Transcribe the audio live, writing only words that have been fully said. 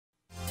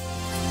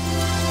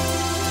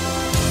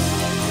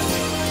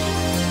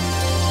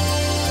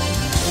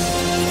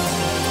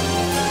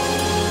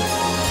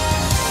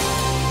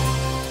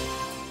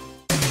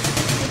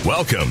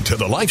Welcome to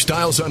the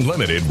Lifestyles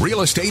Unlimited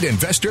Real Estate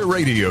Investor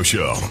Radio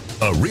Show,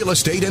 a real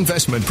estate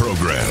investment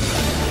program.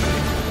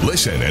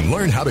 Listen and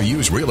learn how to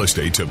use real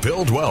estate to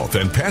build wealth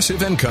and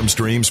passive income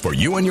streams for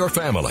you and your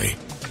family.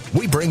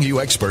 We bring you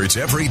experts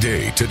every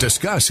day to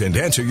discuss and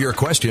answer your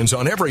questions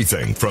on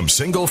everything from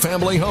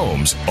single-family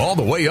homes all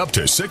the way up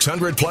to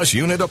 600-plus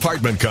unit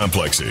apartment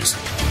complexes.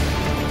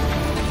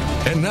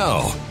 And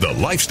now, the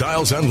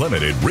Lifestyles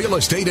Unlimited Real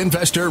Estate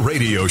Investor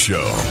Radio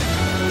Show.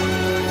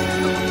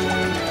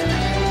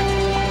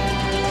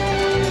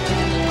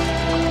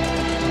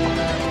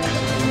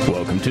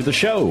 Welcome to the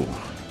show.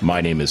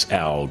 My name is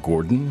Al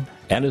Gordon,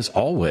 and as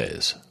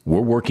always,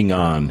 we're working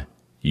on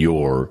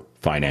your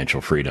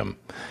financial freedom.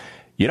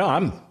 You know,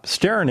 I'm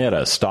staring at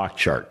a stock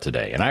chart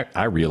today, and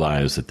I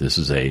realize that this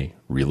is a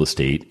real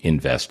estate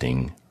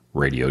investing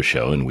radio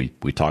show, and we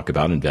talk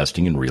about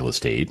investing in real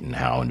estate and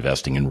how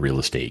investing in real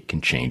estate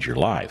can change your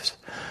lives.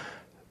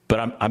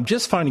 But I'm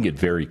just finding it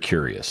very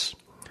curious.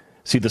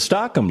 See, the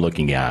stock I'm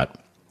looking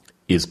at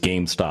is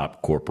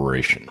GameStop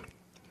Corporation.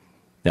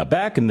 Now,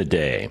 back in the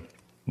day,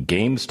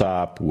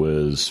 GameStop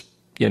was,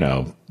 you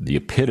know, the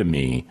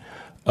epitome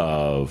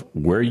of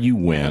where you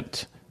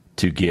went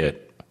to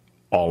get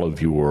all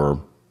of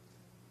your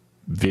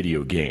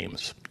video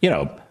games. You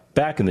know,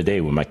 back in the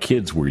day when my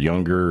kids were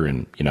younger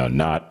and, you know,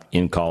 not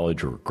in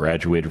college or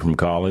graduated from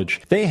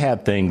college, they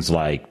had things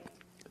like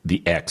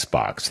the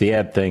Xbox. They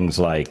had things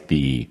like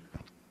the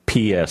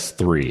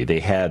PS3.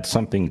 They had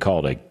something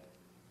called a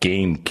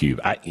GameCube.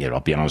 I'll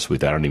be honest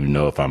with you, I don't even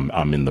know if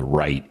I'm in the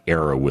right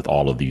era with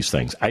all of these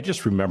things. I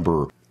just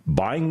remember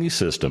buying these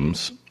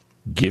systems,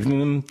 giving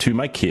them to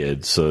my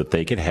kids so that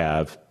they could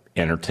have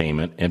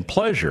entertainment and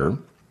pleasure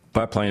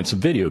by playing some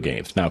video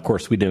games. Now, of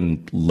course, we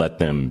didn't let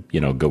them, you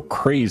know, go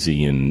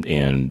crazy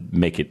and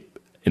make it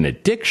an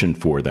addiction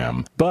for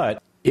them,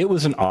 but it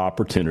was an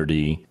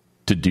opportunity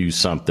to do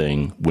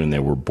something when they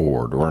were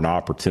bored, or an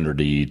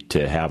opportunity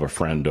to have a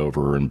friend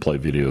over and play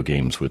video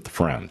games with the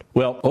friend.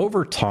 Well,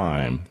 over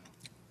time,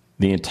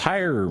 the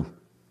entire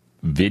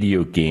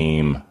video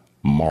game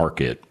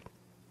market,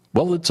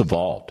 well, it's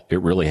evolved.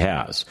 It really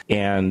has.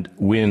 And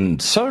when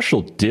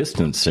social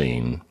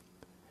distancing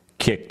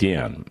kicked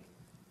in,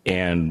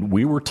 and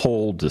we were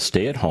told to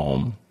stay at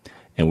home,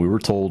 and we were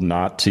told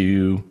not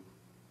to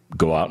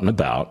go out and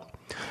about,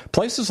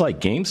 places like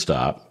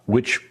GameStop,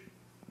 which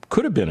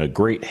could have been a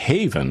great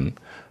haven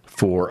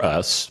for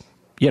us,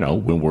 you know,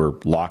 when we're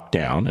locked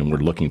down and we're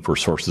looking for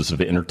sources of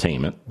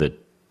entertainment that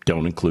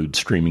don't include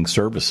streaming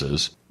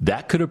services,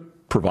 that could have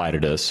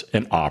provided us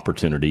an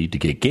opportunity to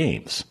get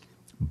games.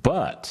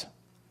 But,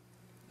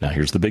 now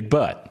here's the big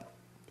but,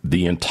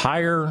 the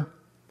entire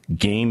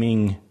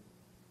gaming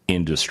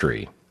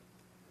industry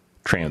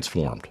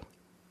transformed.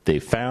 They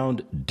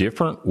found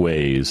different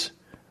ways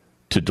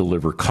to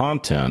deliver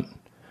content,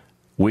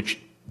 which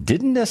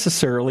didn't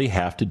necessarily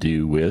have to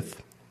do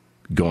with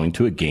going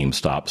to a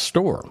GameStop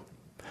store.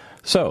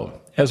 So,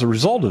 as a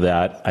result of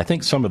that, I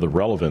think some of the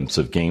relevance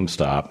of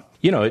GameStop,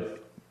 you know,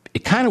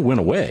 it kind of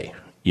went away,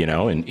 you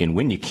know, and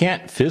when you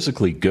can't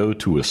physically go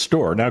to a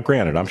store, now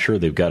granted, I'm sure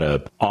they've got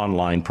an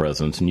online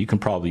presence and you can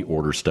probably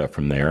order stuff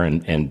from there,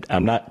 and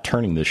I'm not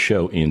turning this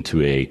show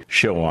into a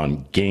show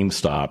on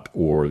GameStop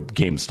or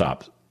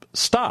GameStop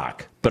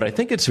stock, but I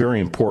think it's very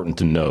important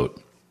to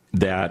note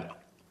that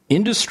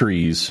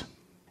industries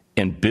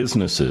and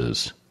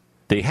businesses,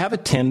 they have a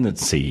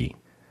tendency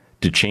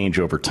to change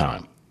over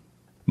time.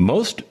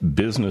 Most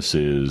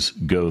businesses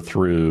go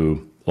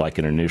through like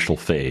an initial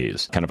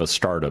phase, kind of a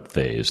startup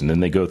phase, and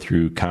then they go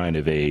through kind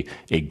of a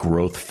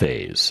growth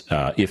phase.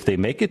 If they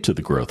make it to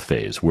the growth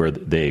phase where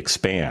they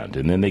expand,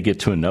 and then they get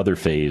to another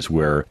phase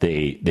where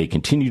they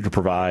continue to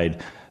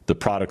provide the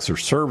products or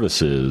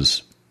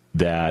services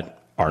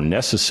that are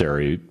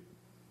necessary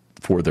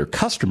for their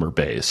customer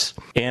base.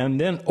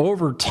 And then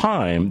over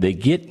time, they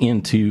get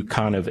into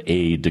kind of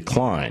a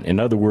decline. In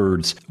other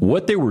words,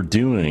 what they were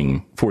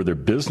doing for their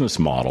business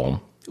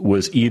model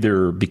was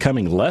either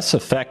becoming less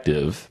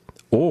effective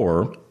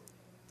or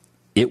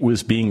it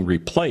was being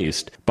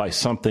replaced by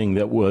something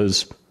that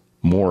was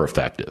more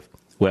effective.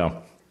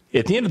 Well,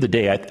 at the end of the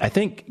day, I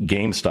think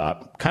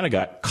GameStop kind of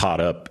got caught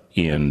up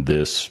in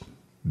this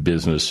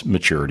business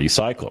maturity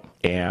cycle.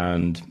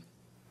 And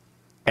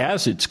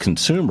as its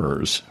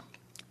consumers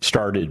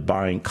started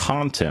buying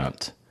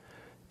content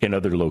in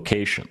other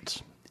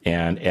locations,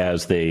 and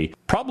as they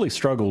probably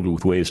struggled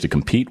with ways to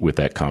compete with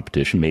that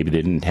competition, maybe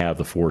they didn't have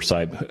the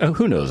foresight,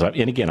 who knows?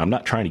 And again, I'm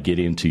not trying to get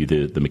into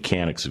the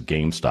mechanics of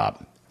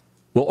GameStop.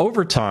 Well,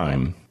 over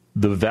time,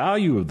 the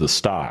value of the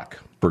stock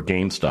for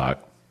GameStop,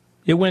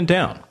 it went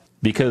down,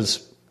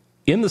 because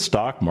in the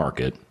stock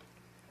market,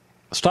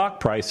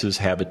 stock prices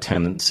have a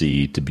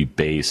tendency to be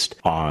based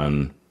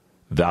on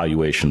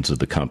valuations of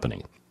the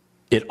company.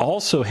 It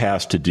also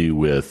has to do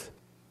with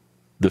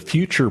the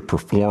future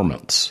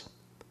performance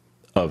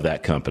of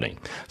that company.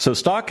 So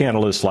stock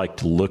analysts like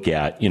to look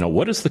at, you know,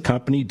 what has the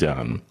company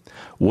done?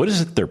 What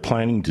is it they're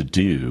planning to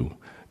do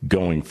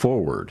going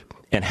forward?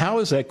 And how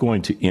is that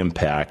going to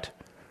impact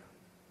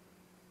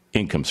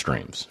income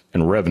streams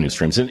and revenue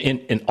streams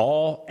in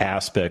all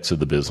aspects of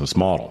the business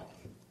model.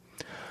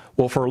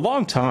 Well, for a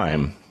long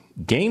time,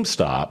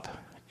 GameStop,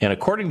 and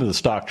according to the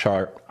stock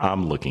chart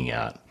I'm looking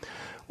at,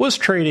 was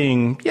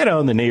trading,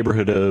 in the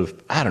neighborhood of,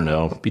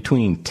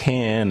 between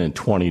 $10 and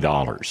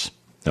 $20.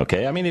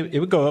 Okay, I mean, it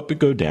would go up, it'd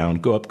go down,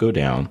 go up, go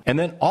down. And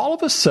then all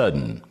of a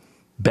sudden,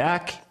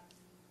 back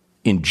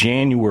in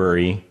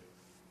January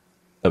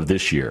of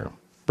this year,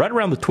 right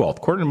around the 12th,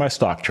 according to my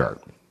stock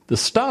chart, the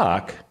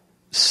stock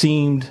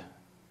seemed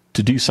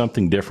to do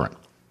something different.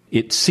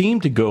 It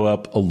seemed to go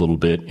up a little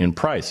bit in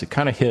price. It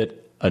kind of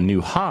hit a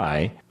new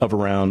high of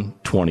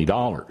around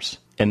 $20.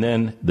 And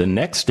then the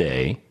next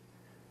day,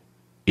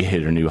 it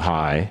hit a new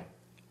high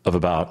of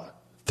about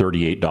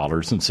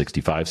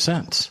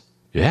 $38.65.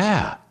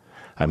 Yeah.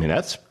 I mean,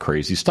 that's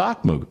crazy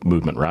stock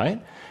movement,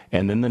 right?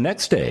 And then the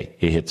next day,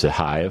 it hits a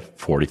high of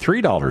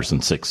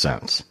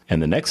 $43.06.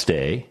 And the next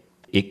day,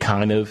 it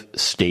kind of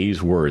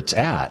stays where it's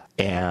at.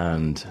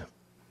 And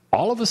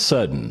all of a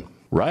sudden,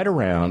 right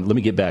around, let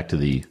me get back to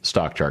the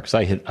stock chart, because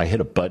I hit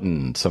a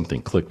button and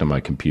something clicked on my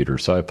computer,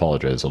 so I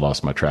apologize. I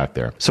lost my track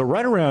there. So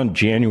right around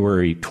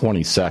January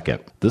 22nd,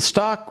 the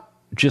stock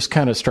just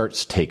kind of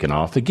starts taking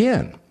off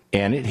again.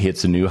 And it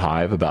hits a new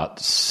high of about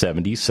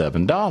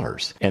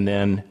 $77. And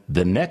then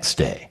the next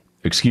day,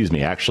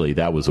 actually,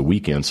 that was a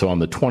weekend. So on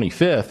the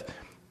 25th,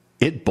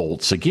 it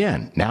bolts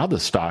again. Now the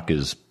stock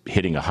is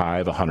hitting a high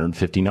of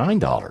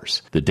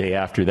 $159. The day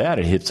after that,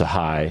 it hits a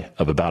high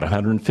of about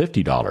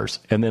 $150.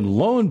 And then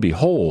lo and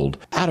behold,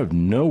 out of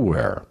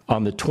nowhere,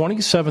 on the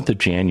 27th of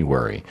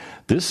January,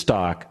 this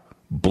stock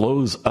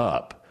blows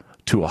up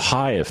to a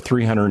high of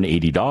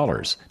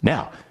 $380.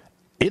 Now,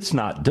 it's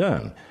not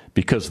done,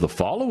 because the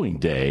following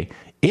day,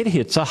 it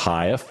hits a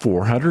high of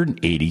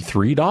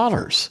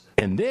 $483.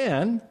 And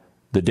then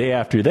the day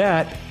after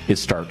that, it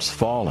starts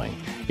falling.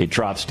 It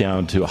drops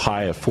down to a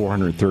high of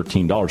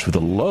 $413 with a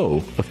low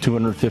of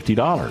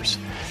 $250.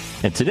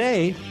 And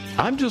today,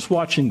 I'm just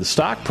watching the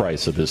stock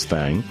price of this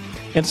thing.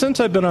 And since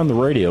I've been on the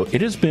radio,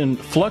 it has been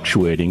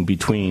fluctuating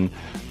between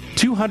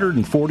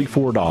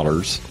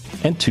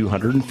 $244 and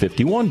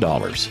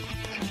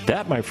 $251.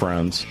 That, my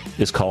friends,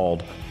 is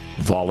called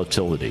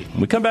volatility.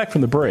 When we come back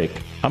from the break,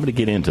 I'm going to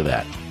get into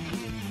that.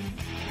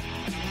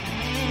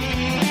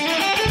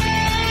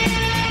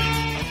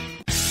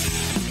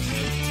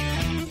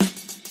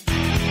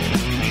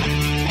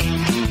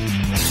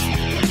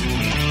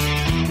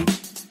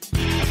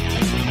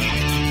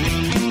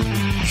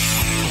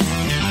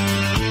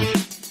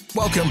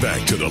 Welcome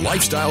back to the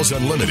Lifestyles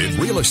Unlimited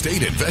Real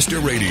Estate Investor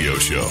Radio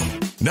Show.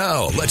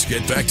 Now, let's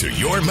get back to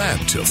your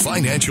map to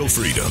financial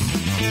freedom.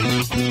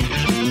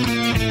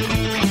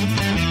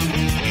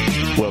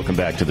 Welcome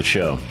back to the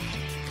show.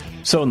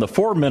 So in the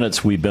 4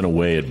 minutes we've been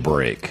away at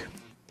break,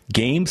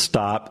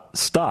 GameStop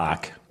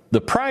stock,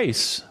 the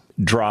price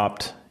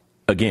dropped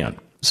again.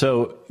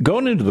 So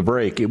going into the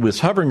break, it was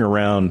hovering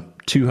around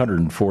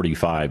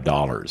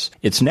 $245.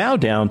 It's now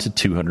down to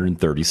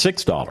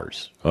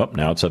 $236. Oh,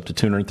 now it's up to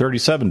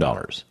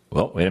 $237.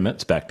 Well, wait a minute.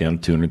 It's back down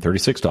to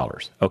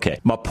 $236. Okay.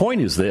 My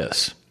point is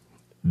this.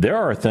 There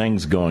are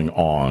things going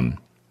on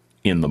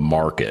in the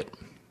market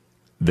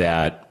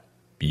that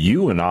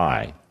you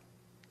and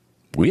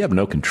we have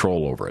no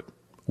control over it.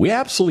 We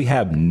absolutely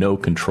have no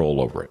control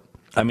over it.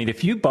 I mean,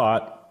 if you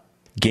bought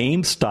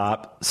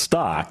GameStop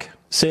stock,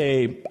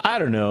 say,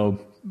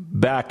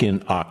 back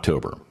in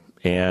October,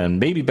 and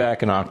maybe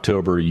back in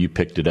October you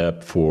picked it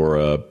up for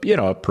a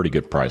pretty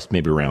good price,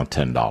 maybe around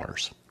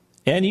 $10.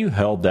 And you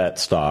held that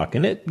stock,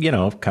 and it,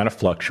 kind of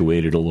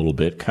fluctuated a little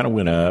bit, kind of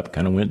went up,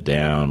 kind of went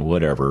down,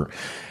 whatever.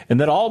 And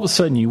then all of a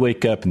sudden you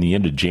wake up in the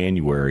end of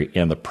January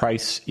and the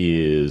price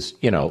is,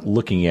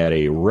 looking at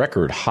a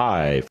record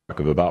high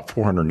of about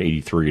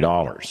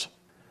 $483.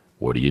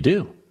 What do you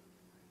do?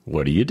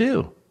 What do you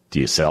do? Do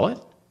you sell it?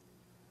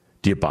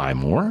 Do you buy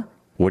more?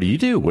 What do you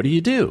do? What do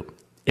you do?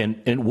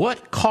 And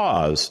what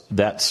caused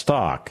that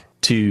stock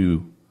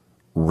to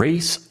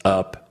race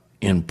up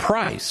in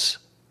price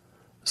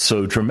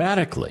so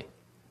dramatically?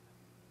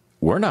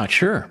 We're not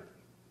sure.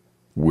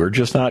 We're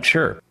just not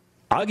sure.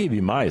 I'll give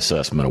you my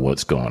assessment of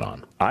what's going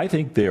on. I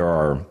think there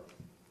are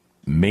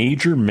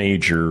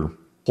major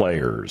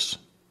players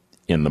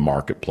in the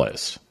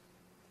marketplace.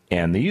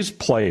 And these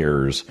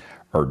players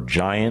are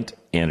giant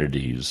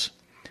entities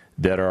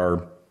that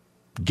are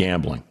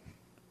gambling.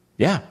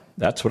 Yeah,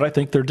 that's what I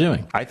think they're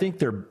doing. I think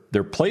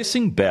they're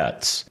placing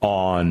bets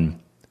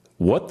on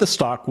what the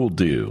stock will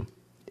do,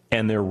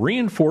 and they're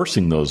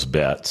reinforcing those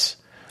bets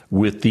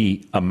with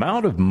the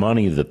amount of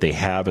money that they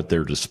have at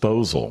their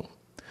disposal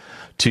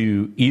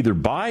to either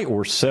buy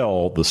or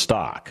sell the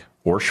stock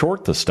or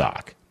short the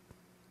stock.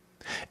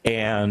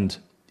 And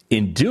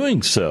in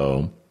doing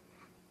so,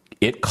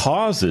 it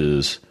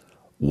causes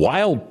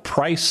wild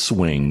price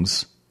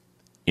swings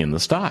in the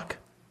stock.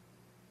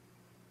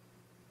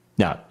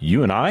 Now,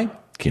 you and I,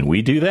 can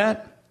we do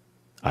that?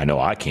 I know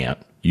I can't.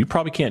 You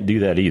probably can't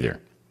do that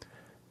either.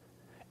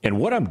 And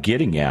what I'm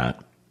getting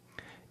at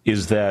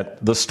is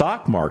that the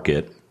stock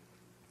market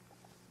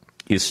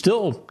is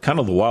still kind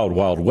of the wild,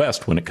 wild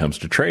west when it comes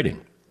to trading.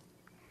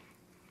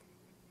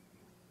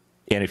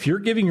 And if you're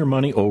giving your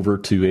money over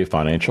to a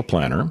financial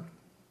planner,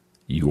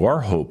 you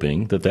are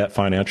hoping that that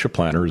financial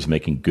planner is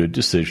making good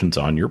decisions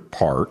on your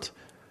part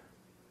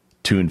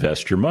to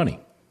invest your money,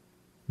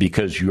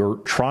 because you're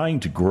trying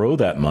to grow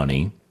that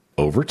money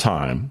over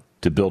time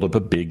to build up a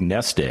big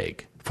nest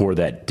egg for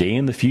that day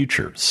in the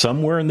future,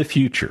 somewhere in the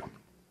future,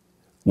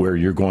 where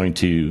you're going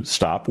to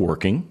stop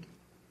working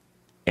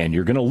and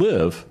you're going to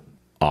live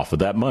off of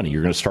that money.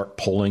 You're going to start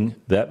pulling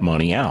that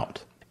money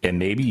out. And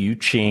maybe you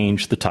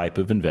change the type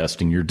of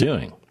investing you're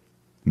doing.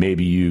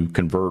 Maybe you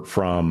convert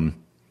from,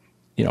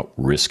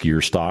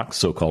 riskier stocks,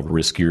 so-called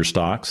riskier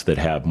stocks that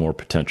have more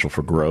potential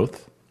for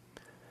growth,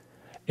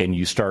 and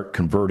you start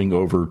converting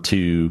over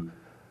to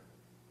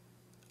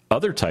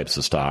other types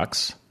of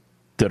stocks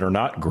that are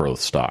not growth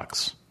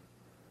stocks,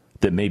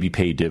 that maybe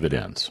pay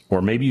dividends.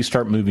 Or maybe you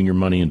start moving your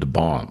money into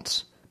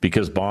bonds,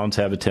 because bonds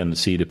have a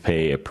tendency to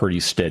pay a pretty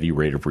steady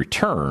rate of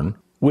return,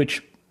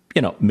 which,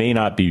 may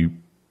not be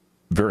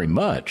very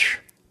much,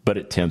 but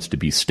it tends to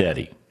be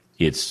steady.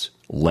 It's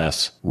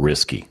less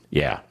risky.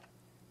 Yeah.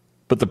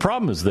 But the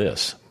problem is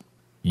this: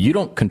 you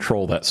don't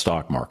control that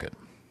stock market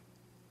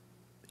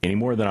any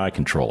more than I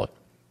control it.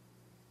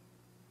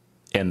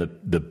 And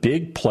the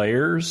big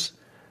players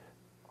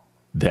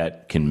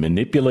that can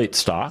manipulate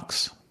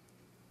stocks,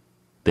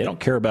 they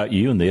don't care about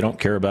you and they don't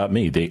care about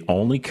me. They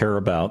only care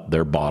about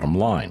their bottom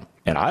line.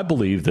 And I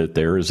believe that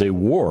there is a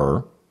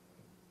war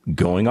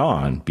going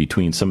on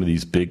between some of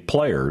these big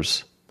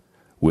players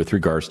with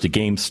regards to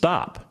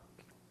GameStop.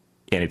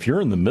 And if you're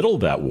in the middle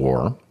of that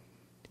war,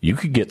 you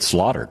could get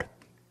slaughtered.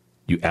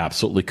 You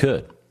absolutely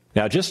could.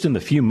 Now, just in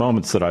the few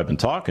moments that I've been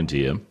talking to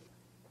you,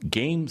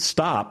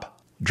 GameStop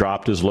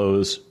dropped as low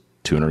as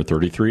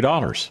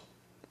 $233.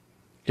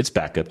 It's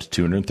back up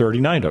to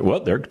 $239. Well,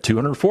 they're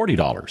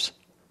 $240.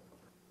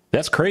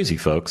 That's crazy,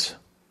 folks.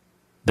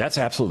 That's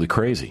absolutely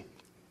crazy.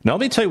 Now,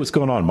 let me tell you what's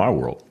going on in my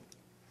world.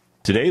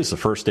 Today is the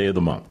first day of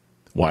the month.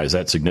 Why is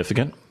that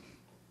significant?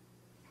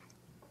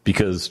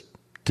 Because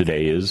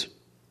today is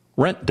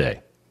rent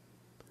day.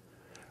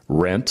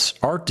 Rents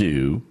are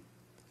due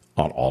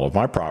on all of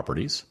my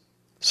properties,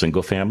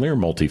 single family or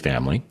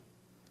multifamily,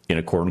 in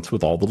accordance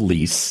with all the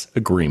lease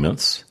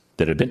agreements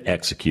that have been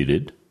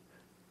executed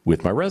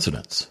with my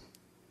residents.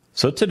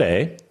 So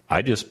today,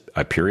 I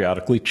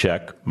periodically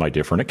check my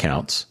different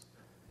accounts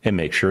and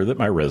make sure that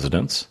my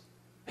residents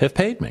have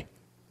paid me,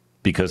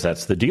 because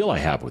that's the deal I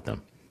have with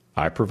them.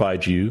 I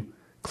provide you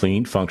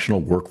clean,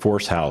 functional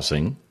workforce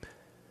housing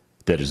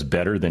that is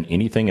better than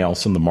anything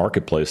else in the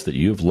marketplace that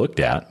you've looked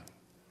at,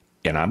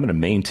 and I'm going to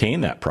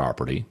maintain that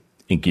property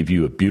and give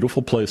you a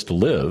beautiful place to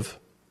live.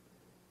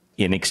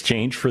 In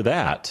exchange for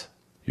that,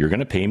 you're going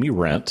to pay me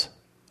rent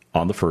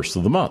on the first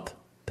of the month.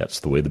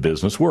 That's the way the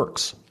business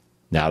works.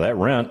 Now, that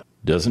rent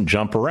doesn't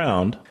jump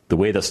around the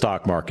way the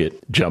stock market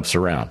jumps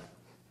around.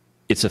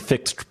 It's a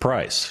fixed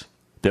price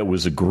that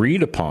was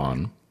agreed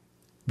upon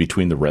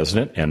between the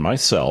resident and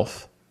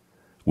myself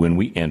when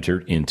we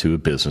entered into a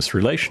business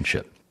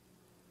relationship.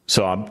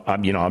 So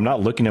I'm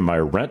not looking at my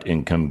rent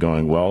income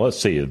going, well, let's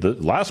see,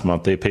 last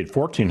month they paid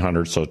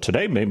 $1,400, so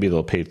today maybe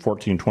they'll pay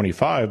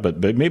 $1,425, but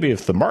maybe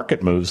if the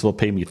market moves, they'll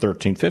pay me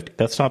 $1,350.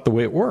 That's not the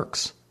way it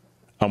works.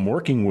 I'm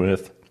working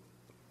with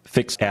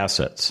fixed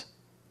assets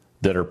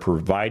that are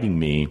providing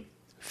me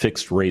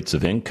fixed rates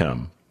of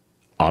income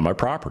on my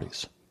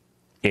properties.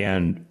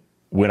 And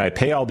when I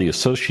pay all the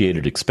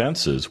associated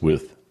expenses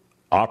with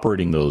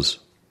operating those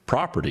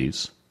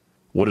properties,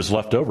 what is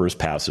left over is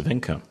passive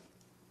income.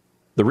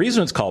 The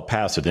reason it's called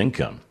passive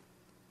income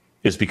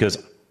is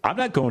because I'm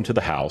not going to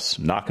the house,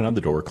 knocking on the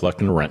door,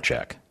 collecting a rent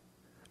check,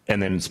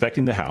 and then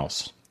inspecting the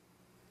house,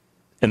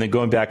 and then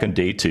going back on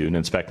day 2 and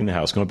inspecting the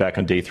house, going back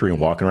on day 3 and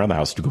walking around the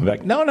house to go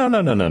back. No.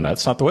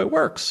 That's not the way it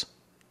works.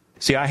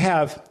 See, I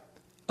have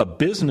a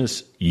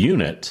business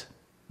unit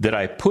that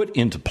I put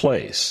into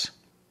place.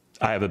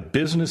 I have a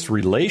business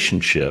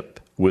relationship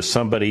with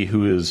somebody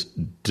who is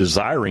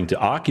desiring to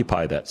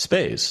occupy that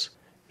space,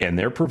 and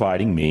they're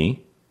providing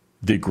me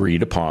the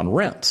agreed upon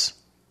rents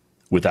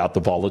without the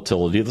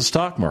volatility of the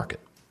stock market.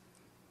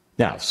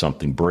 Now, if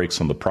something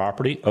breaks on the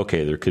property,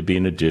 okay, there could be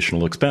an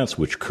additional expense,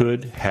 which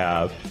could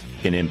have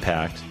an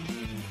impact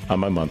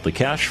on my monthly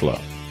cash flow.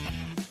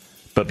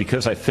 But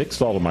because I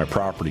fixed all of my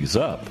properties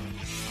up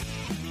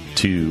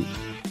to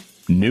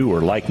new or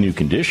like new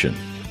condition,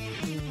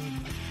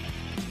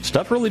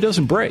 stuff really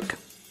doesn't break.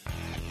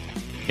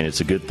 And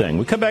it's a good thing.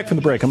 We come back from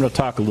the break. I'm going to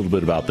talk a little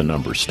bit about the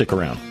numbers. Stick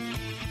around.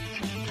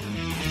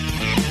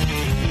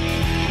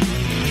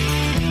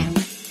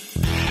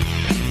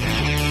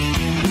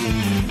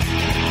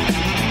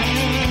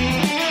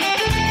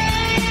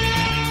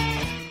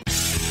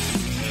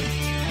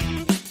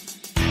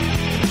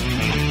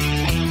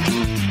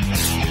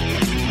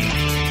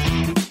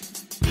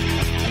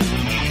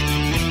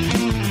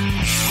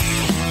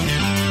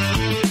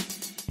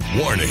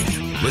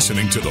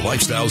 Listening to the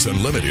Lifestyles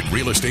Unlimited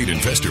Real Estate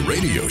Investor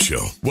Radio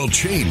Show will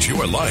change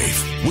your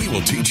life. We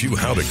will teach you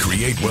how to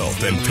create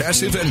wealth and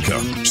passive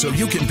income so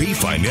you can be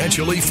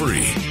financially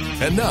free.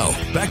 And now,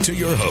 back to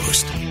your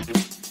host.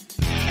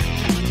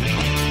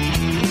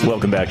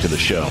 Welcome back to the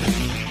show.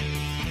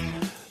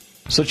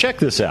 So check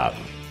this out.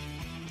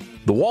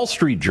 The Wall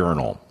Street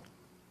Journal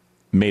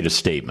made a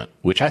statement,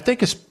 which I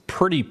think is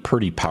pretty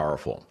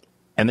powerful.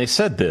 And they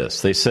said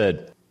this. They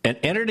said, an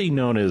entity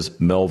known as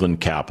Melvin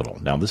Capital.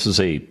 Now, this is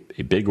a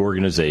big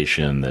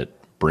organization that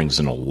brings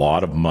in a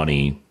lot of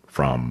money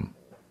from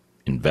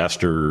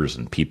investors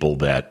and people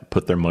that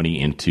put their money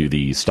into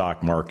the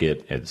stock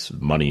market. As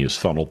money is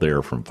funneled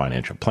there from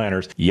financial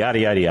planners, yada,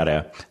 yada,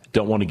 yada.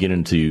 Don't want to get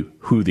into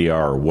who they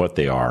are or what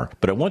they are,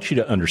 but I want you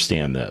to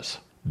understand this.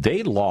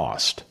 They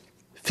lost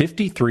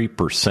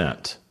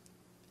 53%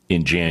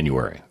 in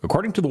January,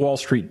 according to the Wall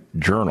Street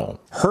Journal,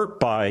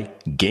 hurt by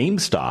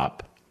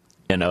GameStop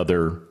and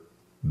other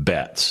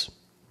bets.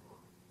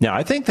 Now,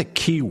 I think the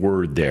key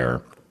word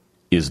there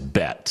is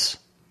bets.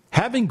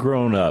 Having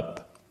grown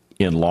up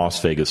in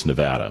Las Vegas,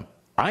 Nevada,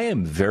 I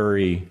am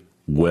very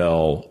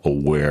well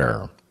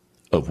aware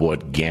of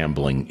what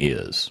gambling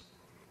is.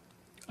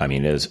 I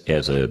mean, as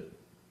a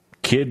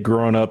kid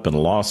growing up in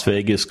Las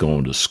Vegas,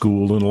 going to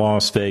school in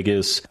Las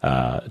Vegas,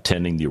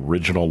 attending the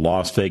original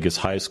Las Vegas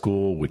High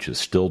School, which is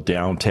still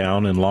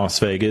downtown in Las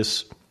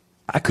Vegas,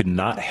 I could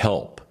not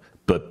help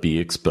but be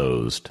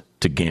exposed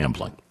to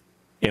gambling.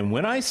 And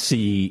when I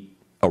see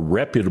a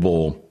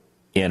reputable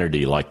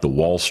entity like the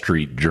Wall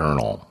Street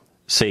Journal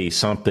say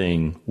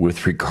something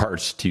with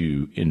regards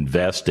to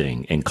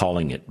investing and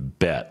calling it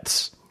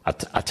bets, I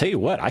tell you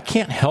what, I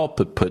can't help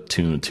but put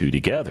two and two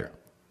together.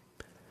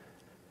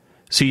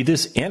 See,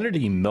 this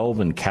entity,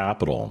 Melvin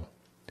Capital,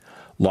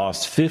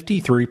 lost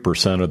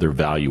 53% of their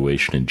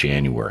valuation in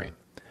January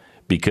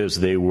because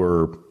they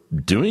were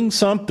doing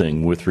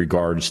something with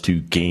regards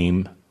to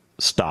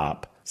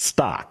GameStop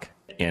stock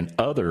and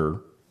other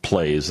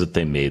plays that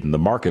they made in the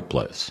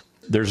marketplace.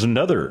 There's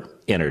another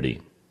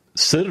entity,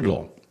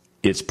 Citadel,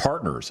 its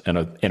partners, and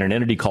an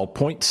entity called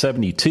Point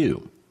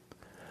 72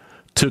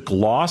 took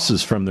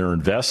losses from their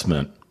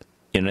investment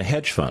in a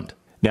hedge fund.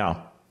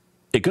 Now,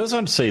 it goes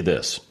on to say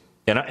this,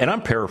 and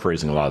I'm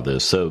paraphrasing a lot of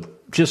this, so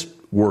just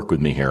work with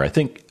me here. I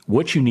think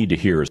what you need to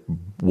hear is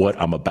what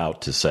I'm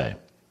about to say.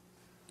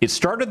 It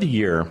started the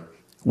year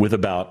with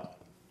about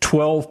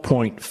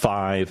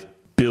 $12.5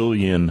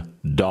 billion.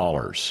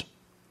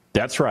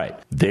 That's right.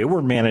 They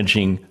were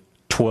managing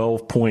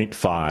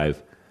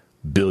 $12.5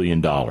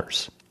 billion.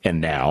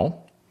 And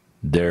now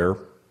they're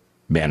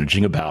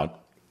managing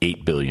about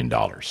 $8 billion.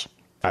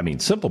 I mean,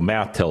 simple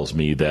math tells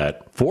me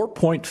that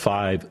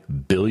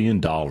 $4.5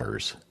 billion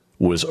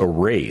was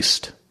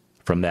erased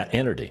from that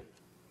entity.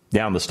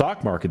 Now, in the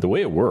stock market, the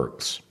way it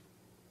works,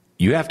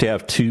 you have to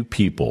have two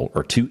people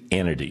or two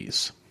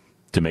entities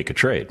to make a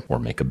trade or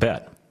make a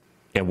bet.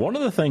 And one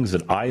of the things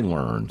that I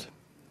learned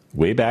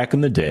way back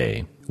in the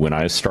day when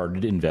I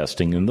started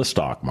investing in the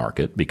stock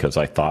market, because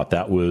I thought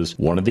that was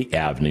one of the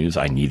avenues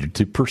I needed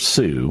to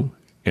pursue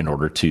in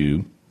order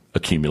to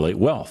accumulate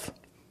wealth.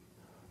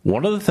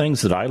 One of the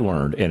things that I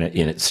learned, and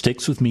it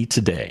sticks with me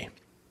today,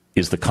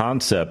 is the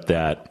concept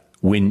that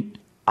when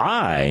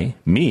Al,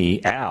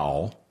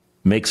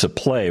 makes a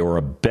play or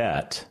a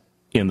bet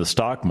in the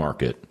stock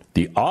market,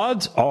 the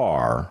odds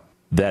are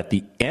that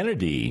the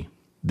entity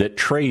that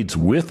trades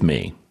with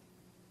me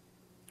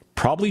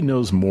probably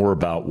knows more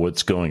about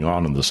what's going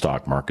on in the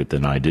stock market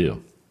than I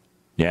do.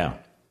 Yeah.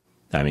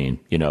 I mean,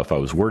 if I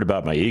was worried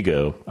about my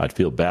ego, I'd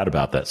feel bad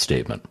about that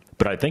statement.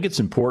 But I think it's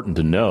important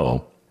to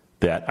know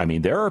that,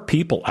 there are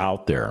people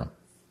out there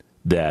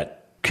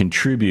that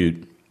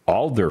contribute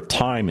all their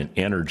time and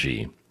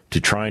energy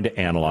to trying to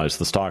analyze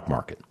the stock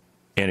market.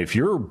 And if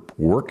you're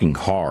working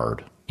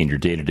hard in your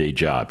day-to-day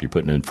job, you're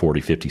putting in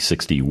 40, 50,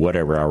 60,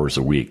 whatever hours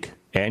a week,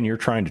 and you're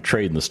trying to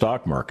trade in the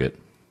stock market,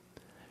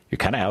 you're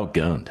kind of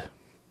outgunned.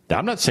 Now,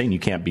 I'm not saying you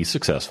can't be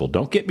successful.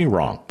 Don't get me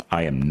wrong.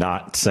 I am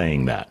not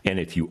saying that. And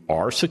if you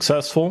are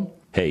successful,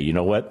 hey, you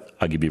know what?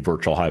 I'll give you a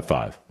virtual high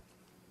five.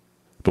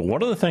 But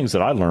one of the things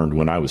that I learned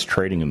when I was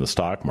trading in the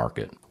stock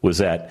market was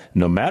that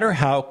no matter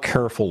how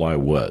careful I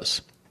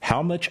was,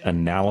 how much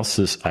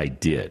analysis I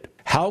did,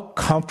 how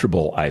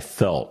comfortable I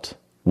felt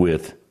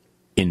with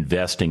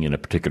investing in a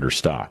particular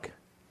stock,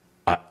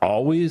 I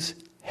always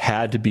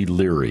had to be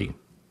leery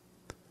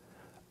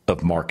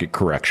of market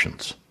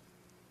corrections.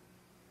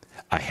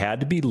 I had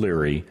to be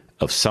leery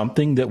of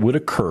something that would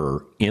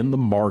occur in the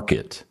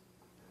market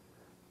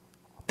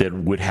that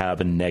would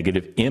have a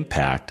negative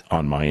impact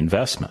on my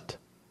investment.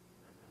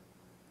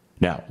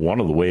 Now, one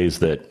of the ways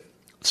that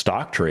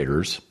stock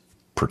traders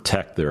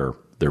protect their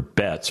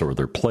bets or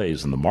their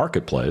plays in the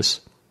marketplace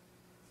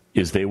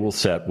is they will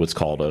set what's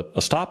called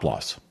a stop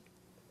loss.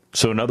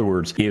 So in other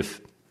words,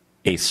 if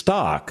a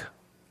stock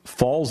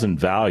falls in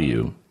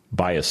value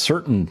by a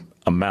certain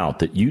amount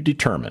that you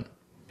determine,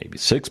 maybe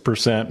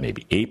 6%,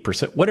 maybe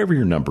 8%, whatever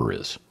your number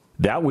is,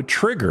 that would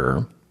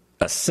trigger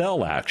a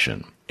sell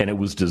action. and it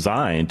was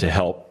designed to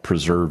help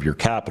preserve your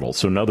capital.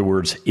 So in other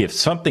words, if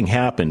something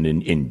happened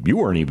and you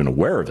weren't even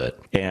aware of it,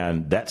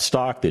 and that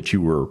stock that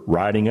you were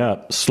riding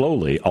up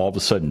slowly all of a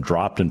sudden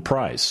dropped in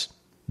price,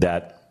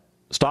 that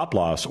stop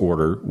loss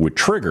order would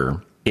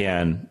trigger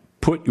and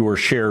put your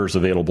shares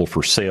available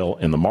for sale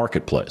in the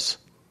marketplace.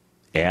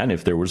 And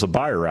if there was a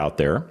buyer out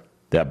there,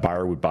 that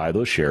buyer would buy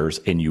those shares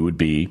and you would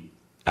be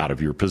out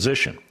of your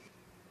position.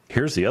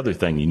 Here's the other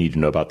thing you need to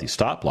know about these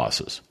stop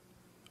losses.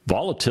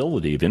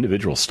 Volatility of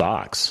individual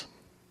stocks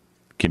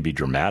can be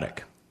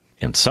dramatic.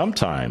 And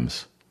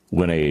sometimes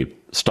when a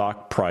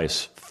stock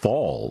price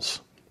falls,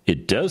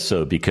 it does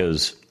so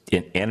because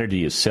an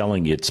entity is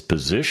selling its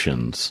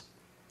positions,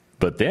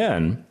 but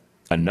then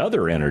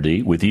another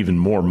entity with even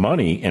more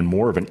money and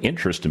more of an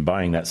interest in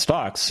buying that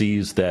stock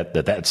sees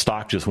that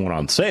stock just went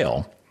on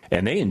sale,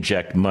 and they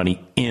inject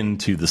money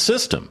into the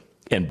system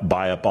and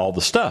buy up all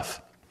the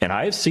stuff. And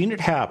I've seen it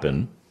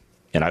happen,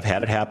 and I've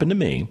had it happen to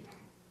me,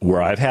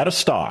 where I've had a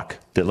stock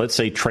that, let's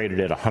say, traded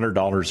at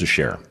 $100 a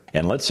share.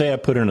 And let's say I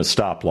put in a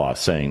stop loss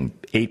saying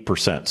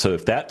 8%. So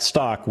if that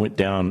stock went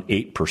down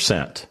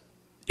 8%,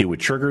 it would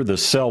trigger the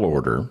sell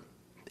order,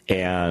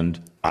 and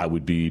I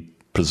would be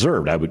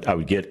preserved. I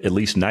would get at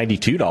least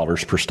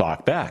 $92 per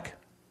stock back.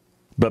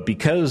 But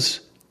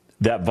because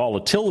that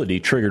volatility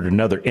triggered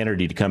another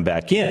entity to come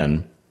back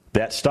in,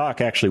 that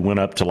stock actually went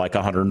up to like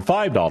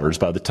 $105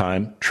 by the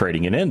time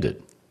trading it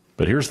ended.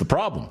 But here's the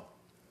problem.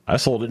 I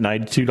sold at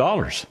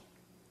 $92.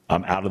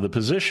 I'm out of the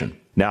position.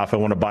 Now, if I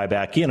want to buy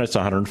back in, it's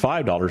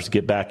 $105 to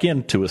get back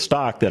into a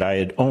stock that I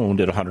had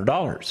owned at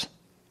 $100.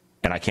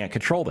 And I can't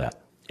control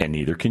that. And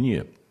neither can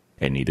you.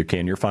 And neither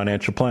can your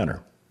financial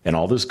planner. And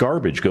all this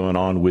garbage going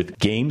on with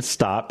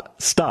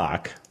GameStop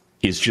stock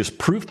is just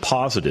proof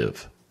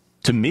positive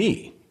to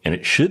me, and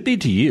it should be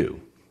to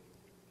you,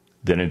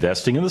 that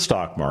investing in the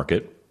stock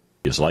market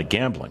is like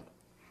gambling,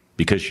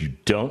 because you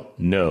don't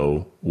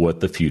know what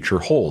the future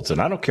holds. And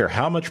I don't care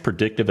how much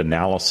predictive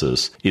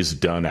analysis is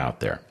done out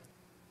there.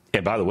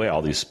 And by the way,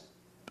 all these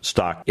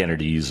stock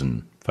entities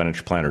and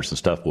financial planners and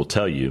stuff will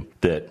tell you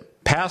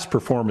that past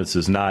performance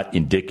is not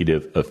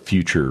indicative of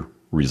future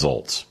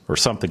results or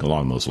something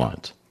along those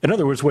lines. In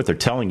other words, what they're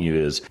telling you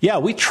is, yeah,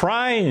 we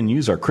try and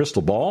use our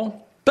crystal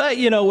ball, but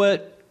you know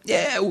what?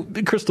 Yeah,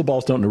 crystal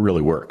balls don't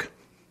really work.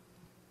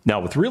 Now,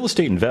 with real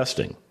estate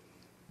investing,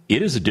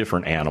 it is a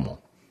different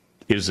animal.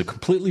 It is a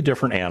completely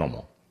different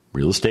animal.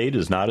 Real estate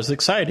is not as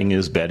exciting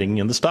as betting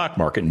in the stock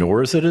market,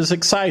 nor is it as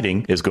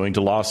exciting as going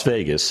to Las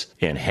Vegas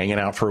and hanging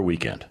out for a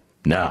weekend.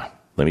 Now,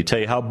 let me tell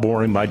you how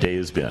boring my day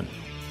has been.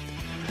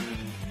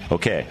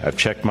 Okay, I've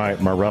checked my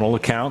rental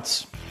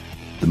accounts.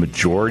 The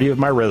majority of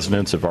my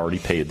residents have already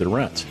paid their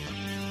rent.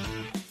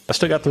 I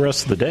still got the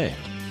rest of the day.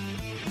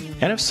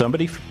 And if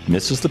somebody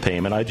misses the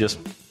payment, I just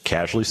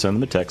casually send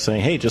them a text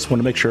saying, hey, just want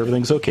to make sure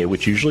everything's okay,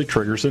 which usually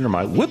triggers in their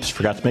mind, whoops,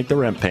 forgot to make the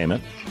rent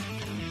payment,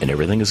 and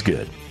everything is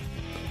good.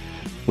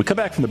 We come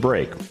back from the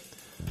break.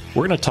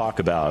 We're going to talk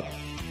about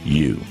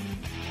you.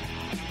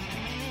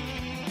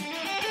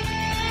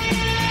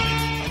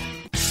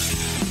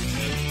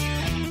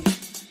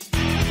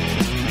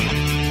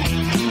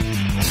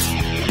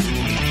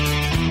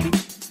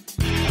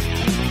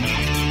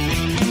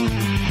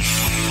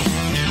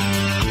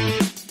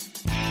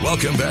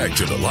 Welcome back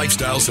to the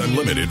Lifestyles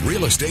Unlimited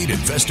Real Estate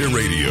Investor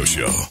Radio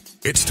Show.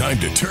 It's time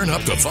to turn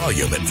up the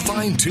volume and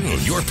fine-tune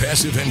your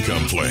passive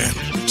income plan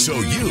so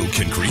you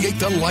can create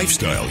the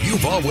lifestyle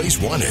you've always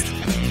wanted.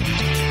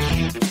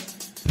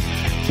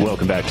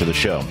 Welcome back to the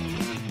show.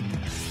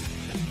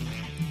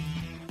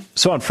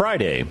 So on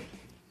Friday,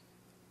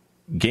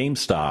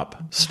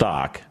 GameStop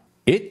stock,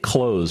 it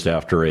closed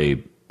after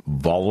a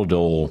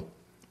volatile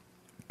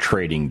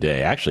trading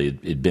day. Actually,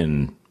 it'd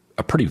been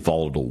a pretty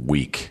volatile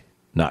week.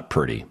 Not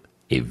pretty,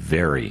 a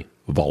very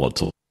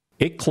volatile.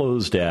 It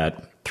closed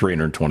at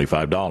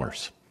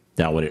 $325.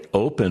 Now, when it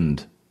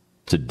opened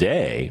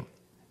today,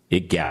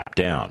 it gapped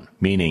down,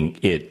 meaning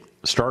it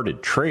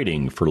started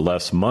trading for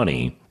less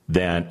money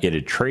than it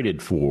had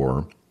traded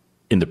for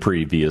in the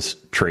previous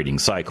trading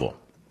cycle.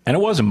 And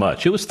it wasn't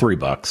much. It was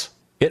 $3.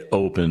 It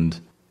opened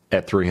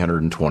at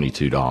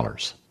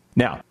 $322.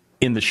 Now,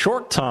 in the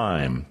short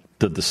time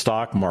that the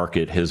stock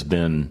market has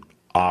been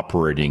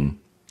operating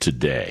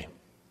today,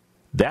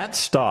 that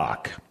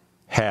stock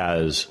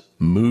has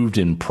moved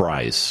in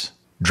price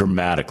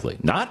dramatically.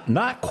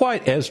 Not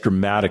quite as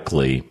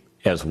dramatically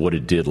as what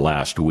it did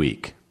last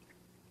week,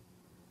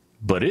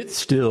 but it's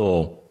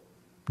still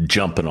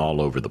jumping all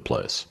over the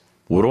place.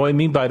 What do I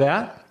mean by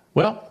that?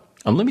 Well,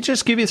 let me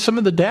just give you some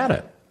of the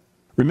data.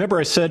 Remember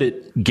I said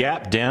it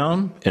gapped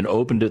down and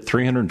opened at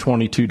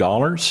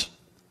 $322?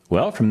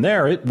 Well, from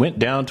there, it went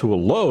down to a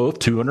low of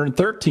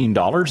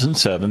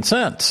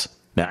 $213.07.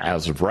 Now,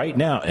 as of right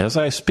now, as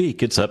I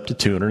speak, it's up to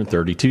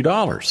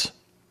 $232.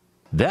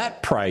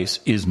 That price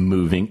is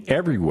moving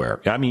everywhere.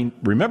 I mean,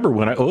 remember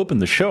when I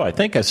opened the show, I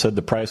think I said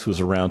the price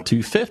was around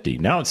 $250.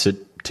 Now it's at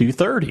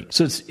 $230.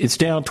 So it's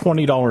down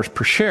 $20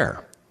 per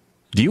share.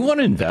 Do you want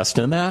to invest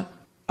in that?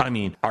 I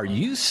mean, are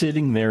you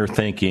sitting there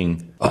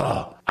thinking,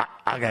 oh,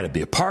 I got to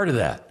be a part of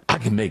that. I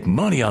can make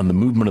money on the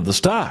movement of the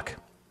stock.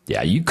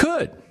 Yeah, you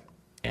could.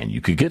 And you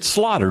could get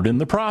slaughtered in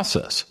the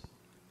process.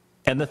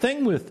 And the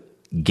thing with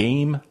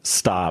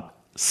GameStop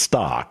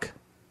stock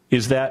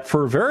is that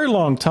for a very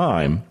long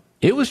time,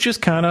 it was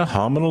just kind of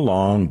humming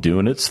along,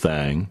 doing its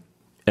thing.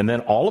 And then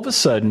all of a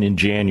sudden in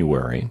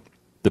January,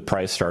 the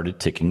price started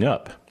ticking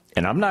up.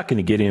 And I'm not going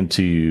to get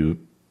into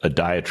a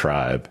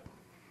diatribe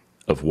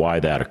of why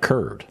that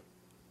occurred,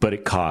 but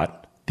it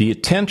caught the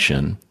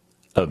attention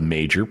of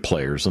major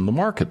players in the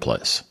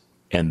marketplace.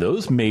 And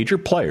those major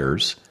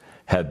players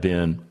have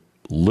been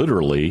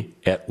literally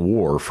at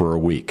war for a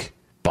week,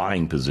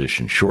 buying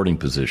positions, shorting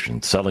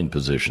positions, selling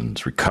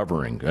positions,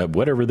 recovering,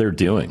 whatever they're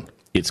doing.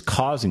 It's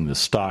causing the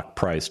stock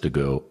price to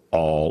go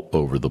all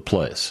over the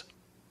place.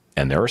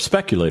 And there are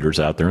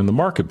speculators out there in the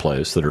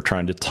marketplace that are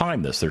trying to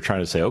time this. They're trying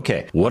to say,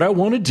 okay, what I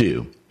want to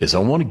do is I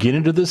want to get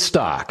into this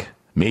stock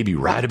maybe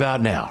right about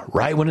now,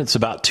 right when it's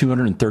about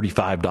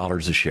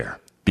 $235 a share.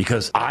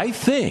 Because I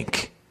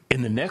think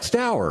in the next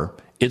hour,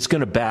 it's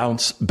going to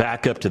bounce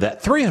back up to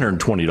that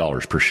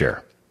 $320 per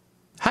share.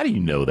 How do you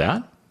know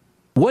that?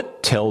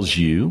 What tells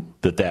you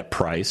that that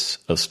price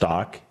of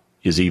stock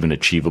is even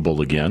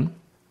achievable again?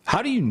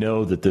 How do you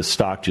know that this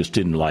stock just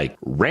didn't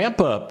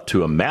ramp up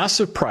to a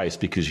massive price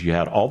because you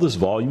had all this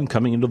volume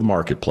coming into the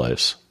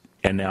marketplace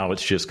and now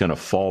it's just going to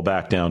fall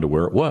back down to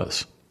where it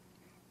was?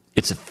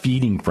 It's a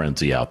feeding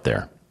frenzy out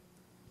there.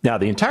 Now,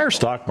 the entire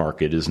stock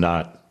market is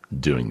not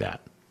doing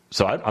that.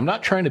 So I'm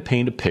not trying to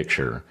paint a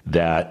picture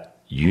that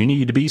you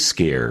need to be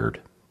scared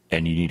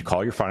and you need to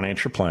call your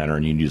financial planner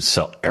and you need to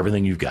sell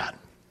everything you've got.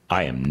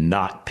 I am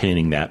not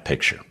painting that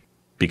picture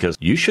because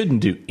you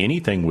shouldn't do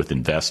anything with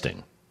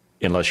investing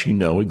unless you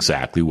know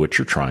exactly what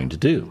you're trying to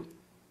do.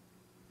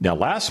 Now,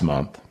 last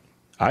month,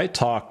 I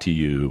talked to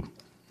you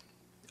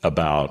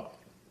about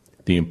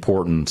the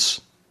importance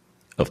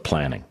of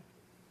planning.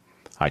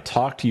 I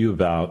talked to you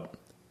about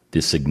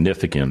the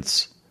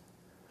significance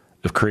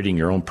of creating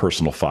your own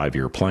personal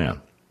 5-year plan.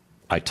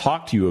 I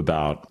talked to you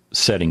about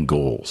setting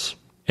goals,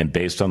 and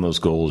based on those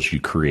goals,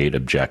 you create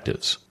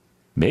objectives.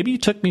 Maybe you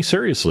took me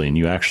seriously and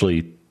you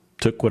actually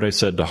took what I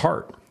said to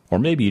heart. Or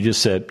maybe you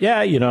just said,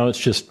 yeah, it's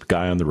just a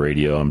guy on the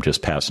radio. I'm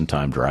just passing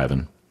time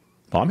driving.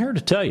 Well, I'm here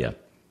to tell you,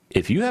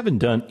 if you haven't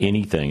done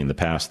anything in the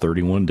past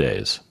 31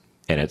 days,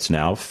 and it's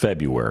now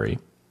February,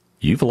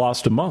 you've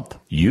lost a month.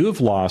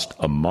 You've lost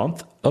a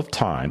month of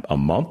time, a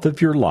month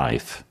of your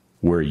life,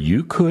 where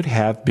you could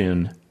have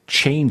been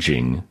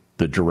changing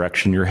the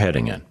direction you're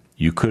heading in.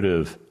 You could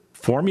have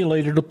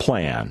formulated a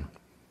plan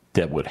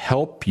that would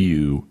help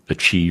you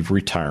achieve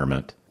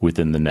retirement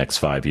within the next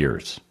 5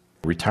 years.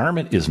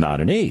 Retirement is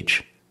not an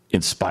age.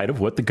 In spite of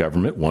what the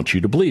government wants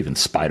you to believe, in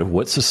spite of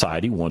what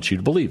society wants you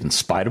to believe, in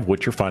spite of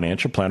what your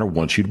financial planner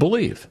wants you to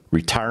believe.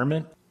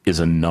 Retirement is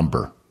a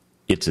number.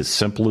 It's as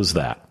simple as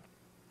that.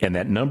 And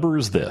that number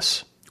is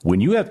this. When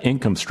you have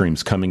income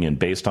streams coming in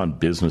based on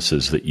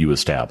businesses that you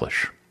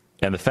establish,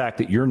 and the fact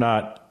that you're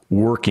not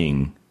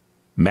working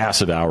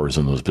massive hours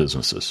in those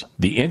businesses,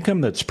 the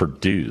income that's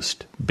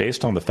produced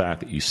based on the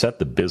fact that you set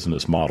the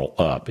business model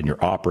up and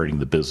you're operating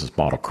the business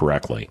model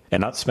correctly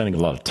and not spending a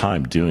lot of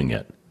time doing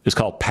it, is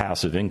called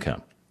passive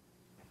income.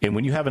 And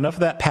when you have enough of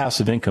that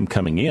passive income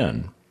coming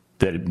in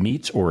that it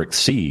meets or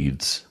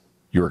exceeds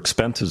your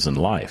expenses in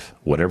life,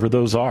 whatever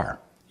those are,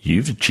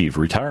 you've achieved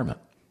retirement.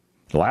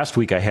 Last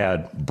week I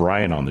had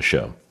Brian on the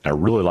show. I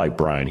really like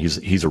Brian.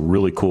 He's a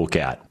really cool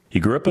cat. He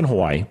grew up in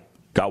Hawaii,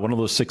 got one of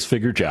those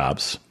 6-figure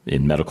jobs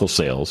in medical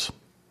sales,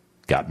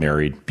 got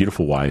married,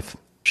 beautiful wife.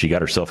 She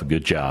got herself a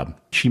good job.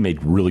 She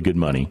made really good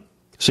money.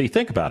 So you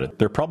think about it,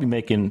 they're probably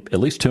making at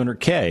least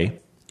 $200K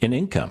in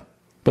income,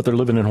 but they're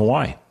living in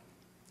Hawaii.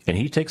 And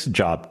he takes a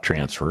job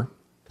transfer.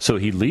 So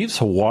he leaves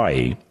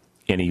Hawaii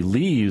and he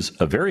leaves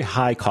a very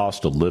high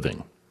cost of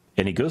living.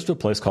 And he goes to a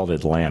place called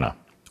Atlanta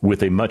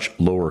with a much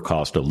lower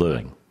cost of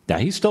living. Now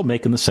he's still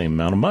making the same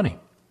amount of money.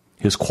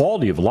 His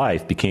quality of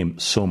life became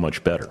so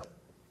much better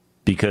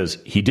because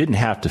he didn't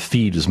have to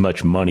feed as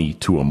much money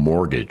to a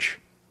mortgage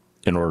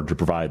in order to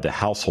provide the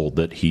household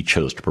that he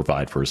chose to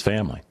provide for his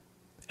family.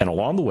 And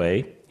along the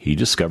way, he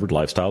discovered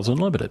Lifestyles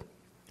Unlimited.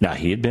 Now,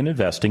 he had been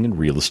investing in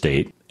real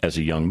estate as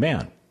a young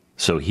man,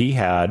 so he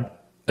had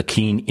a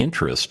keen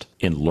interest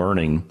in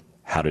learning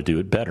how to do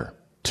it better,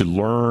 to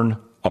learn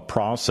a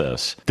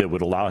process that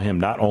would allow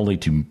him not only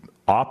to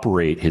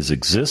operate his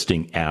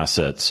existing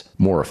assets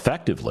more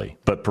effectively,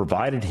 but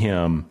provided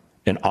him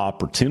an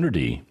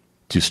opportunity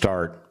to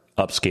start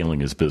upscaling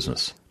his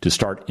business, to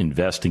start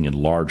investing in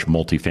large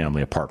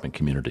multifamily apartment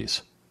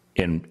communities.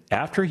 And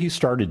after he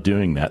started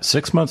doing that,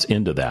 6 months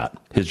into that,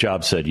 his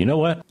job said, you know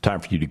what?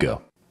 Time for you to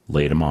go.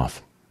 Laid him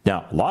off.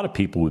 Now, a lot of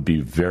people would be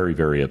very,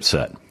 very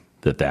upset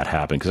that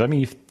happened. Because, I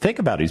mean, you think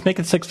about it. He's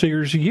making 6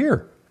 figures a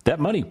year.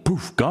 That money,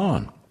 poof,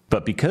 gone.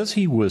 But because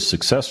he was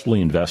successfully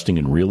investing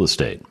in real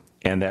estate,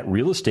 and that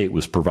real estate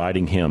was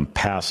providing him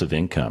passive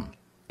income,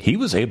 he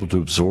was able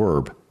to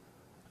absorb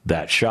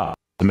that shock.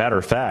 As a matter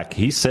of fact,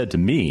 he said to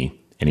me,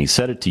 and he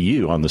said it to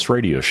you on this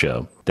radio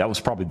show, that was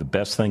probably the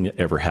best thing that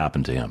ever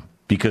happened to him.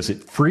 Because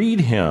it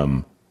freed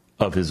him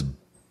of his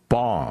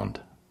bond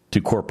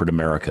to corporate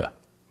America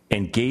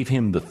and gave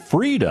him the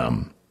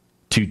freedom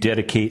to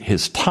dedicate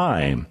his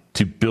time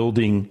to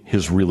building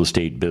his real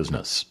estate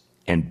business.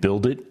 And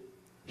build it,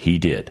 he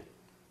did.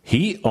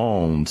 He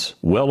owns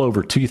well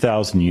over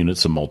 2,000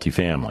 units of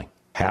multifamily.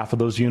 Half of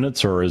those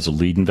units are as a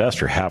lead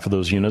investor. Half of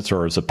those units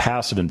are as a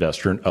passive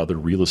investor in other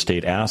real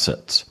estate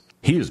assets.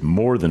 He has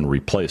more than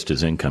replaced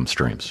his income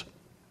streams.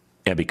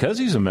 And because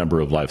he's a member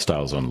of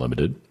Lifestyles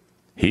Unlimited,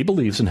 he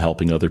believes in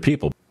helping other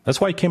people. That's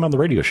why he came on the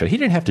radio show. He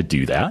didn't have to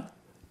do that,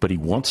 but he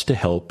wants to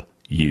help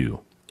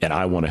you. And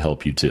I want to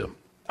help you too.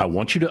 I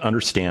want you to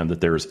understand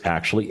that there is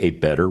actually a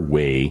better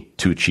way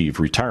to achieve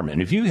retirement.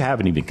 And if you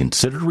haven't even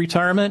considered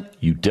retirement,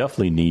 you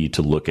definitely need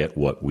to look at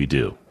what we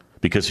do.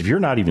 Because if you're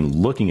not even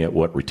looking at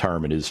what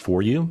retirement is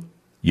for you,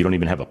 you don't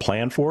even have a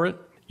plan for it,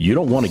 you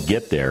don't want to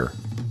get there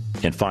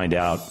and find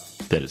out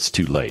that it's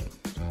too late.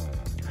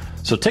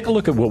 So take a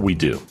look at what we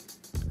do.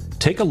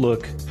 Take a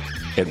look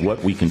at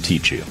what we can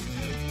teach you.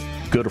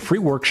 Go to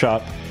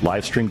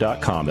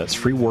freeworkshoplivestream.com. That's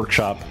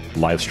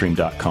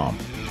freeworkshoplivestream.com.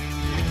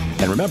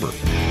 And remember,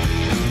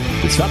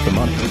 it's not the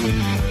money,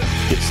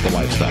 it's the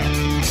lifestyle.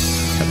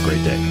 Have a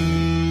great day.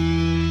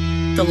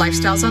 The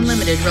Lifestyles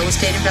Unlimited Real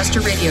Estate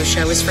Investor Radio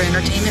Show is for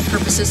entertainment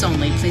purposes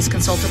only. Please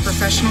consult a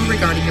professional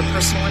regarding your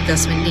personal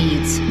investment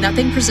needs.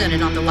 Nothing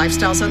presented on the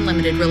Lifestyles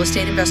Unlimited Real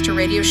Estate Investor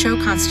Radio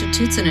Show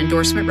constitutes an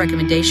endorsement,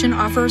 recommendation,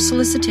 offer, or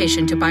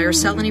solicitation to buy or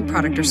sell any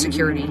product or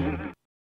security.